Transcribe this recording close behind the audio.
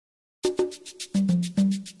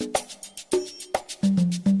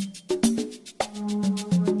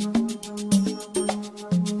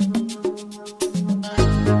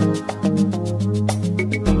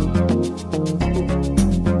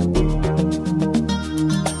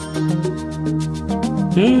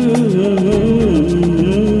Marvin,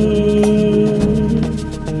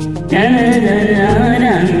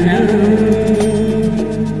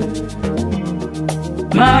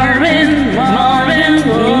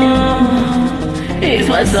 he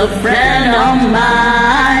was a friend of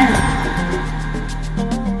mine.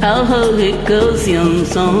 How it goes, young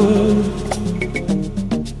song.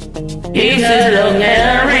 He said on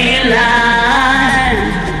every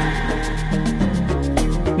line.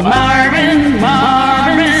 Marvin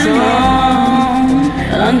song,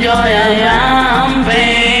 enjoy a champagne.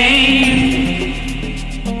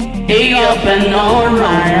 He opened all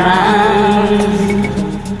my eyes.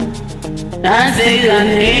 I say that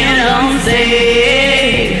he don't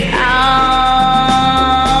say.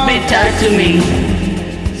 Oh, be tied to me,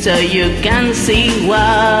 so you can see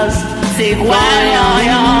what's why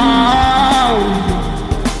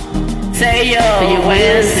say you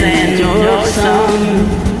will send your song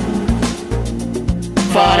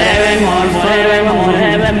forevermore.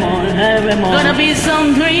 Gonna be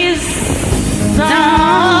some trees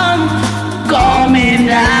song coming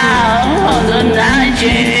down on the night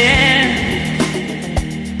shift.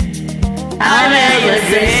 I bet you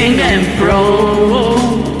sing and pro.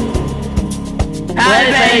 I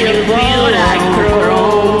bet you feel like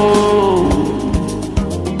crow.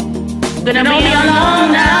 Gonna be a long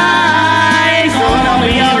night, gonna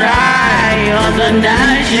be alright on the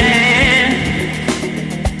night shift.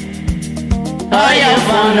 Oh, you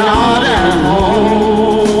found all the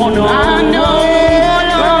home. I know,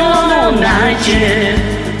 long night shift.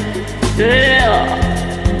 Yeah.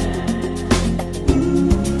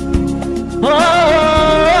 Oh,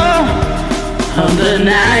 on the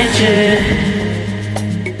night shift.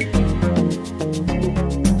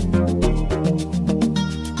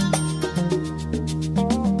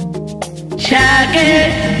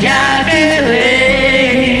 Jacket,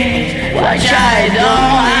 what I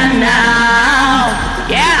doing now?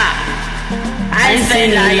 Yeah, I say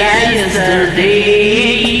like yesterday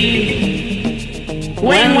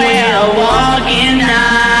when we are walking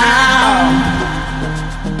now.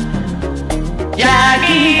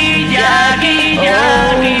 Jackie, oh,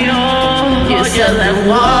 you just like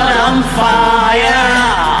water on fire.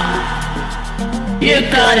 You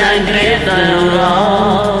gonna get the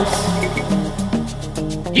loss.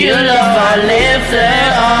 You love I lift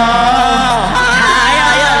it up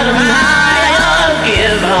higher,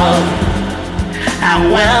 give up and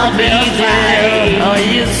will be great. Oh,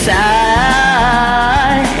 you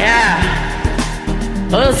sigh, yeah.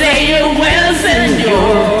 Oh, say you will send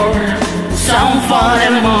your song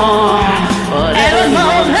forevermore.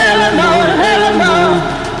 Evermore.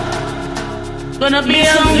 Gonna be a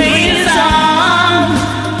sweet song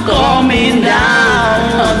coming down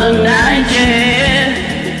on the night shift.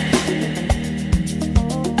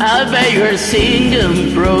 I bet you're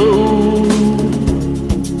singing, bro.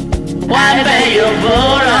 I bet you're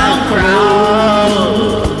bored on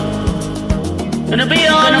crowd. Gonna be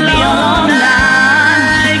all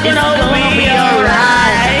night. Gonna be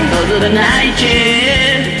alright. Go to the night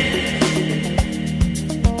shift.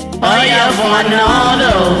 Oh, yeah, for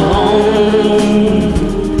another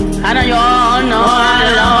home. I know you all know I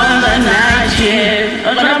love the night shift.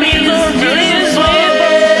 Gonna be so really sweet.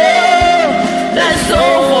 That's so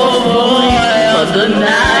the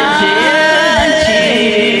night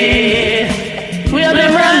shift. We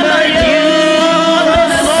remember you.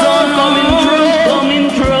 The song coming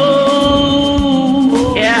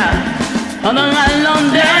true. Yeah. On a long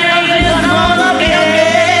day, gonna be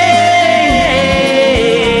okay.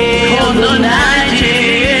 On the night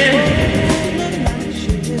shift,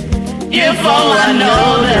 you fall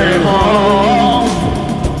another home.